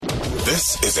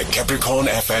This is a Capricorn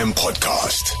FM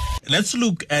podcast. Let's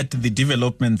look at the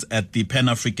developments at the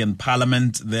Pan-African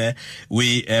Parliament there.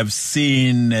 We have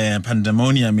seen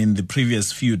pandemonium in the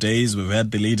previous few days. We've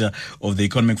had the leader of the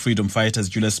Economic Freedom Fighters,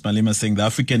 Julius Malema, saying the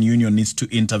African Union needs to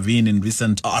intervene in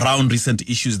around recent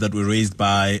issues that were raised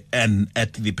by and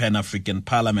at the Pan-African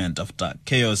Parliament after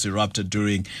chaos erupted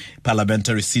during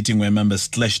parliamentary sitting where members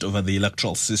clashed over the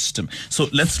electoral system. So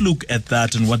let's look at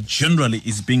that and what generally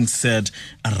is being said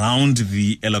around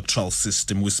the electoral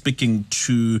system. We're speaking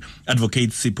to Advocate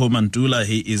Sipho Mantula.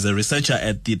 He is a researcher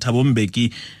at the Thabo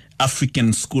Mbeki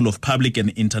African School of Public and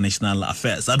International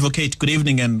Affairs. Advocate, good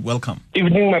evening and welcome.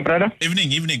 Evening, my brother.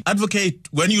 Evening. Advocate,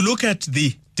 when you look at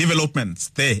the developments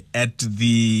there at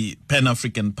the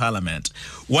Pan-African Parliament,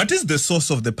 what is the source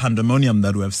of the pandemonium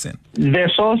that we have seen? The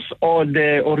source or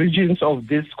the origins of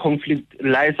this conflict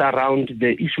lies around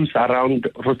the issues around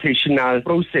rotational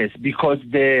process, because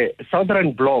the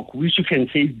Southern Bloc, which you can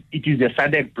say it is the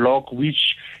SADC bloc,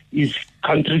 which is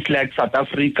countries like South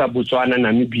Africa, Botswana,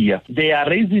 Namibia. They are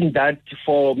raising that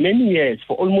for many years,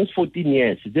 for almost 14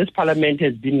 years. This parliament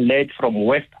has been led from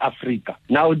West Africa.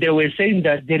 Now, they were saying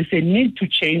that there is a need to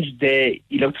change the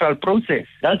electoral process.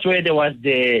 That's where there was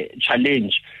the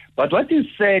challenge. But what is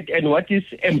said and what is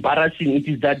embarrassing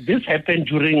is that this happened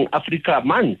during Africa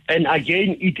Month. And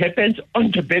again, it happens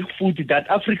on the back foot that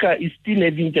Africa is still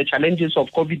having the challenges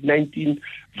of COVID-19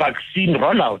 vaccine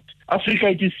rollout. Africa,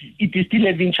 it is still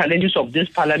having challenges of this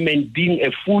parliament being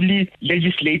a fully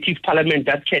legislative parliament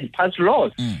that can pass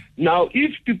laws. Now,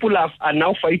 if people are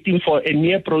now fighting for a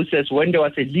mere process when there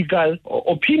was a legal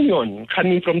opinion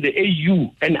coming from the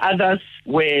AU and others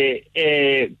were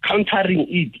countering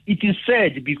it, it is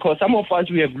sad because some of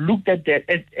us, we have looked at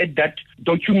that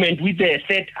document with a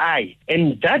third eye,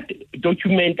 and that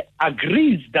document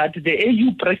agrees that the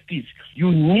AU practice,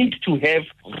 you need to have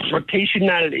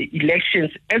rotational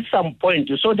elections at some point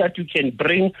so that you can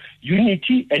bring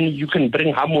unity and you can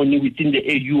bring harmony within the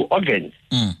AU organs.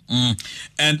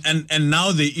 And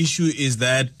now the issue is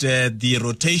that the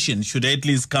rotation should at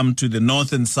least come to the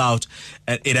north and south.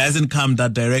 It hasn't come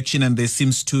that direction, and there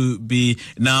seems to be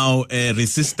now a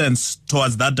resistance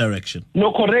towards that direction.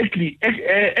 No, correctly.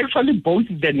 Actually, both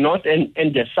the north and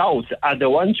the south are the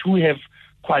ones who have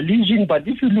coalition. But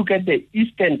if you look at the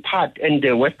eastern part and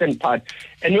the western part,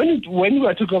 and when we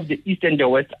are talking of the east and the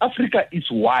west, Africa is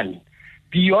one.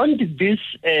 Beyond these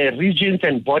regions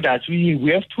and borders, we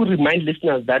have to remind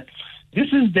listeners that this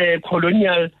is the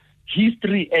colonial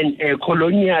history and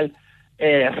colonial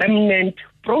remnant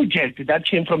project that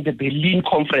came from the Berlin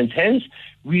Conference. Hence,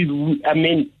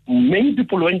 many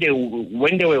people when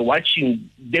they were watching,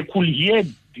 they could hear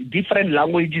different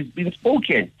languages being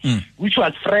spoken, which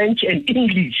was French and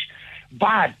English.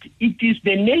 But it is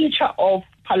the nature of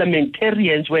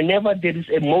parliamentarians, whenever there is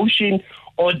a motion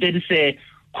or there is a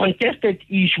contested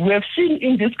issue. We have seen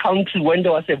in this country when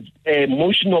there was a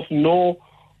motion of no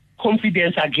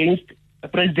confidence against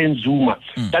President Zuma,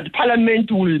 that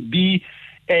parliament will be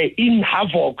in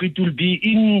havoc. It will be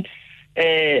in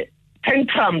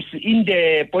tantrums, in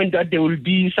the point that there will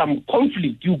be some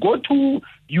conflict. You go to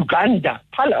Uganda,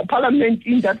 parliament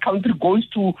in that country goes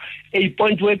to a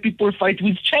point where people fight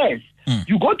with chairs.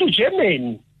 You go to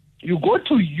Germany, you go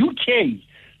to UK.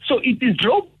 So it is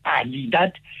globally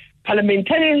that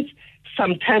parliamentarians,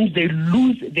 sometimes they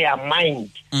lose their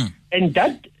mind. And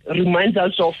that reminds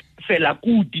us of Fela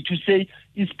Kuti to say,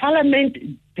 is parliament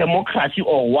democracy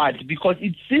or what? Because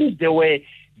it seems they were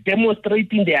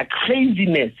demonstrating their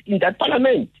craziness in that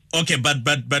parliament. Okay,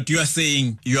 but you are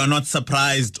saying you are not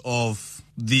surprised of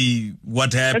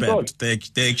what happened,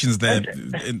 the actions there?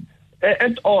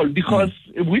 At all, because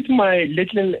with my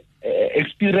little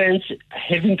experience,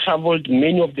 having traveled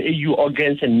many of the AU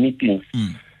organs and meetings,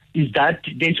 is that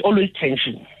there's always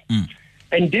tension.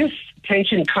 And this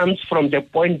tension comes from the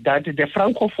point that the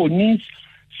Francophones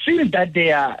feel that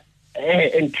they are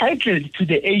entitled to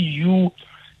the AU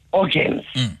organs.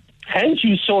 Hence,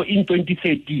 you saw in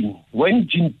 2013, when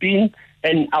Jinping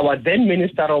and our then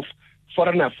Minister of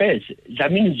Foreign Affairs,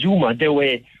 Dlamini Zuma, they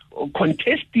were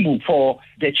contesting for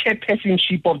the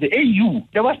chairpersonship of the AU.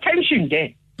 There was tension there.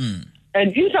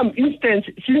 And in some instance,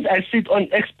 since I sit on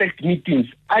expert meetings,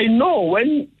 I know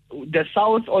when the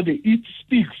South or the East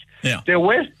speaks, the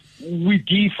West, we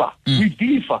differ. We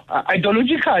differ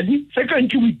ideologically.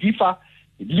 Secondly, we differ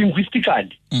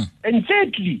linguistically. And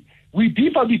thirdly, we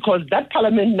differ because that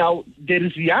parliament now, there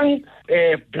is young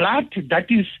blood that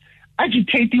is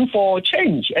agitating for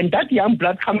change. And that young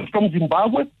blood comes from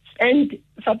Zimbabwe and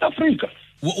South Africa.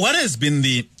 What has been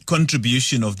the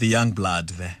contribution of the young blood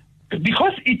there?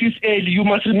 Because it is early, you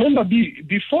must remember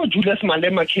before Julius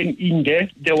Malema came in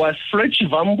there was Floyd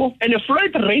Shivambo, and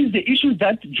Floyd raised the issues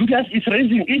that Julius is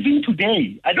raising even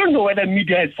today. I don't know whether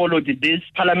media has followed this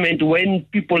parliament when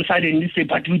people suddenly say,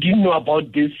 but we didn't know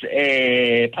about this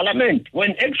parliament,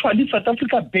 when actually South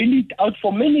Africa bailed out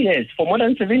for many years, for more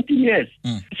than 17 years.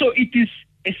 So it is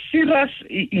a serious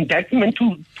indictment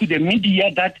to the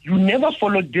media that you never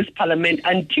followed this parliament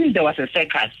until there was a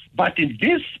circus. But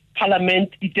this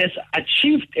parliament, it has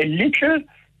achieved a little,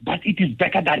 but it is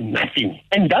better than nothing.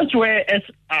 And that's where, as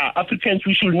Africans,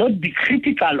 we should not be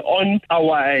critical on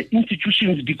our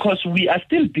institutions because we are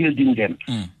still building them.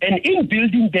 And in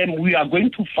building them, we are going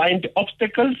to find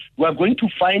obstacles. We are going to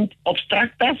find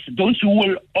obstructors, those who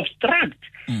will obstruct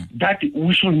that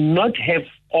we should not have,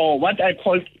 or what I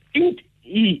call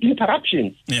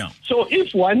interruptions. So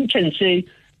if one can say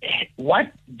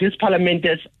what this parliament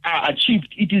has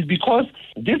achieved, it is because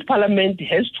this parliament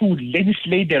has to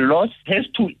legislate the laws, has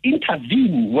to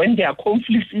intervene when there are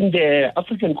conflicts in the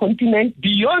African continent,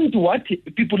 beyond what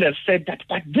people have said that,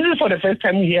 but this is for the first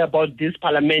time we hear about this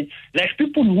parliament, like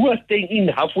people who are staying in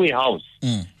halfway house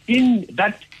in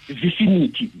that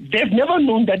vicinity. They've never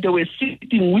known that they were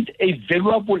sitting with a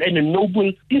valuable and a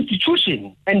noble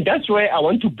institution. And that's why I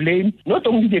want to blame not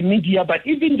only the media, but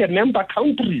even the member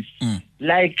countries,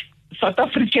 like South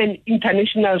African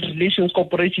International Relations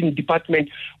Corporation Department,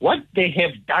 what they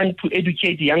have done to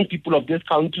educate the young people of this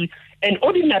country and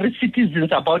ordinary citizens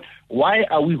about why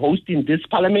are we hosting this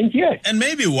parliament here. And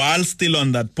maybe while still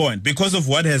on that point, because of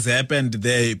what has happened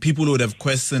there, people would have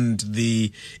questioned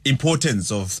the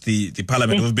importance of the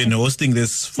parliament. We've been hosting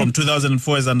this from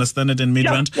 2004, as I understand it, in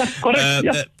Midrand. Yeah,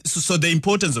 correct. So the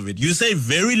importance of it. You say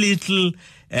very little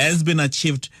has been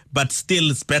achieved, but still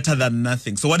it's better than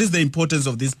nothing. So what is the importance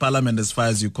of this parliament as far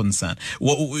as you're concerned?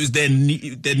 What is the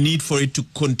need for it to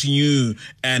continue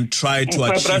and try to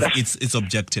achieve its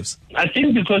objectives? I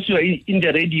think because you're in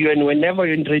the radio, and whenever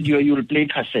you're in radio, you'll play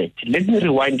cassette. Let me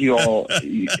rewind your let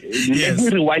me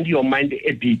rewind your mind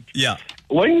a bit. Yeah.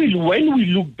 When we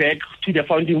look back to the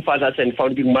founding fathers and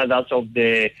founding mothers of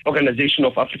the Organization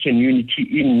of African Unity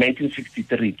in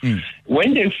 1963,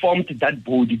 when they formed that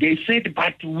body, they said,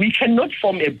 but we cannot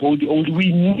form a body only.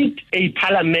 We need a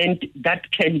parliament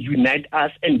that can unite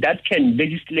us and that can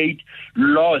legislate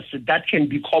laws that can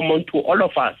be common to all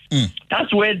of us.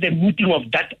 That's where the meeting of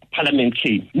that parliament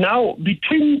came. Now,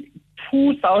 between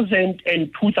 2000 and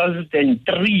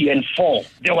 2003 and 4,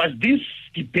 there was this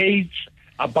debate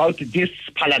about this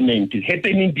parliament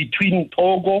happening between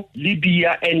Togo,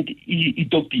 Libya, and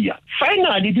Ethiopia.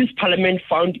 Finally, this parliament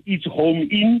found its home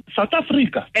in South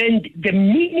Africa. And the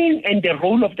meaning and the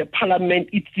role of the parliament,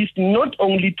 it is not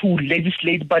only to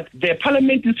legislate, but the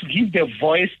parliament is to give the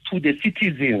voice to the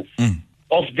citizens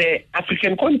of the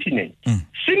African continent.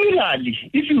 Similarly,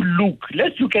 if you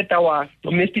let's look at our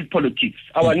domestic politics,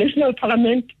 our national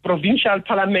parliament, provincial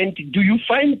parliament.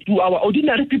 Do our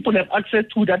ordinary people have access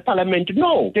to that parliament?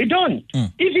 No, they don't.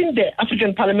 Even the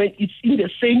African parliament is in the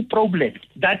same problem,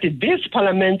 that these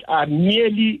parliaments are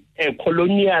merely a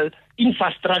colonial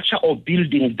infrastructure or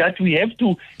buildings that we have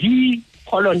to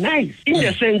de-colonise, in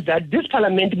the sense that this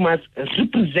parliament must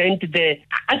represent the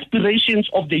aspirations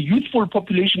of the youthful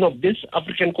population of this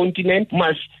African continent,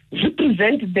 must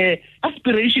represent the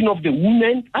aspiration of the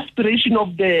women, aspiration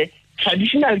of the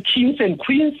traditional kings and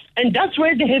queens, and that's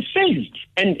where they have failed.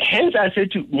 And hence I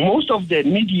said to most of the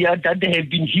media that they have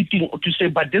been hitting to say,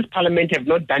 but this parliament have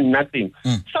not done nothing.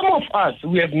 Some of us,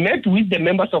 we have met with the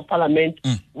members of parliament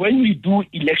when we do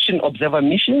election observer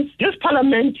missions. This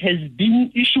parliament has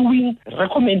been issuing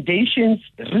recommendations,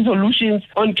 resolutions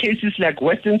on cases like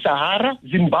Western Sahara,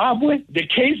 Zimbabwe, the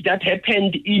case that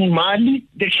happened in Mali,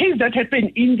 the case that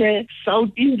happened in the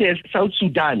South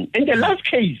Sudan. And the last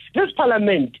case, this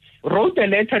parliament wrote a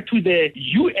letter to the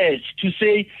U.S. to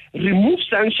say, remove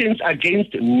sanctions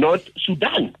against North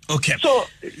Sudan. Okay. So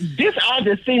these are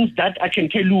the things that I can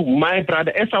tell you, my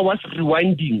brother, as I was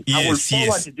rewinding. I will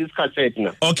forward this cassette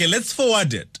now. Okay, let's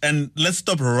forward it and let's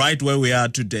stop right where we are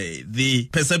today. The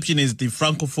perception is the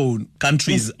Francophone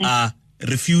countries are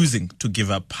refusing to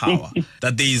give up power,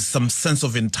 that there is some sense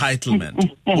of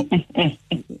entitlement.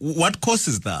 What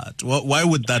causes that? Why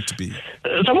would that be?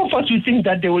 Some of us will think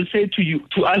that they will say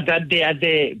to us that they are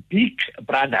the big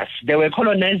brothers. They were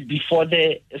colonized before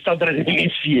the Southern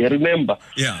Hemisphere, remember?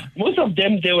 Yeah. Most of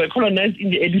them, they were colonized in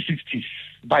the early 60s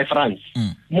by France.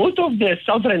 Most of the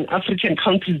Southern African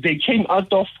countries, they came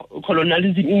out of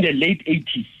colonialism in the late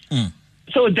 80s.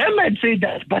 So they might say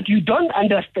that, but you don't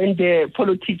understand the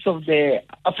politics of the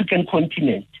African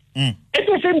continent. At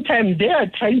the same time, they are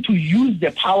trying to use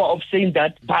the power of saying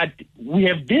that, but we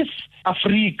have this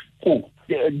Franco.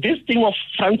 This thing of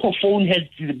francophone has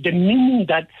the meaning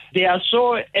that they are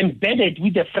so embedded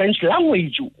with the French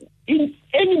language in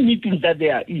any meetings that they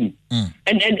are in.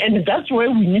 And that's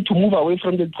where we need to move away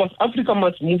from it, because Africa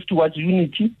must move towards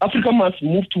unity. Africa must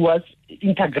move towards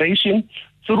integration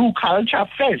through culture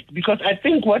first, because I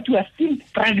think what we are still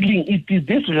struggling is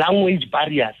this language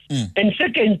barriers. And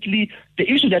secondly,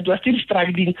 the issue that we are still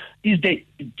struggling is the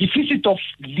deficit of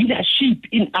leadership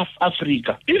in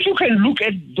Africa. If you can look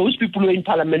at those people who are in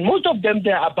parliament, most of them,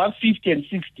 they are above 50 and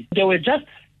 60. They were just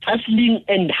hustling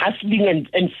and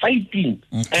fighting,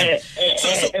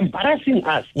 embarrassing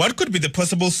us. What could be the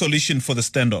possible solution for the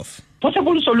standoff?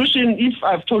 Possible solution, if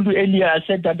I've told you earlier, I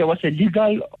said that there was a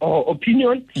legal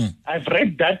opinion. I've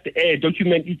read that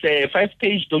document. It's a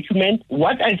 5-page document.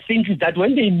 What I think is that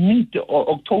when they meet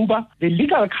October, the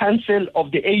legal council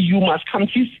of the AU must come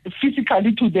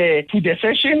physically to the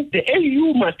session. The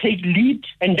AU must take lead,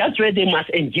 and that's where they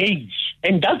must engage.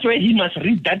 And that's where he must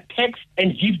read that text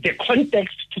and give the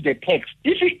context to the text.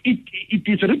 If it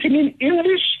is written in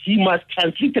English, he must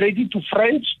transliterate it to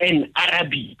French and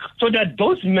Arabic, so that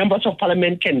those members of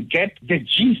parliament can get the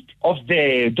gist of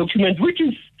the document, which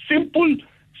is simple,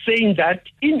 saying that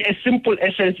in a simple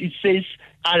essence, it says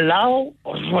allow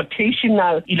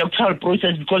rotational electoral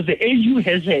process because the AU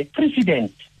has a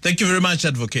precedent. Thank you very much,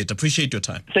 Advocate. Appreciate your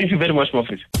time. Thank you very much,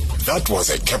 Mofrit. That was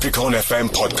a Capricorn FM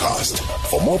podcast.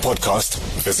 For more podcasts,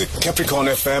 visit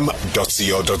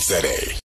capricornfm.co.za.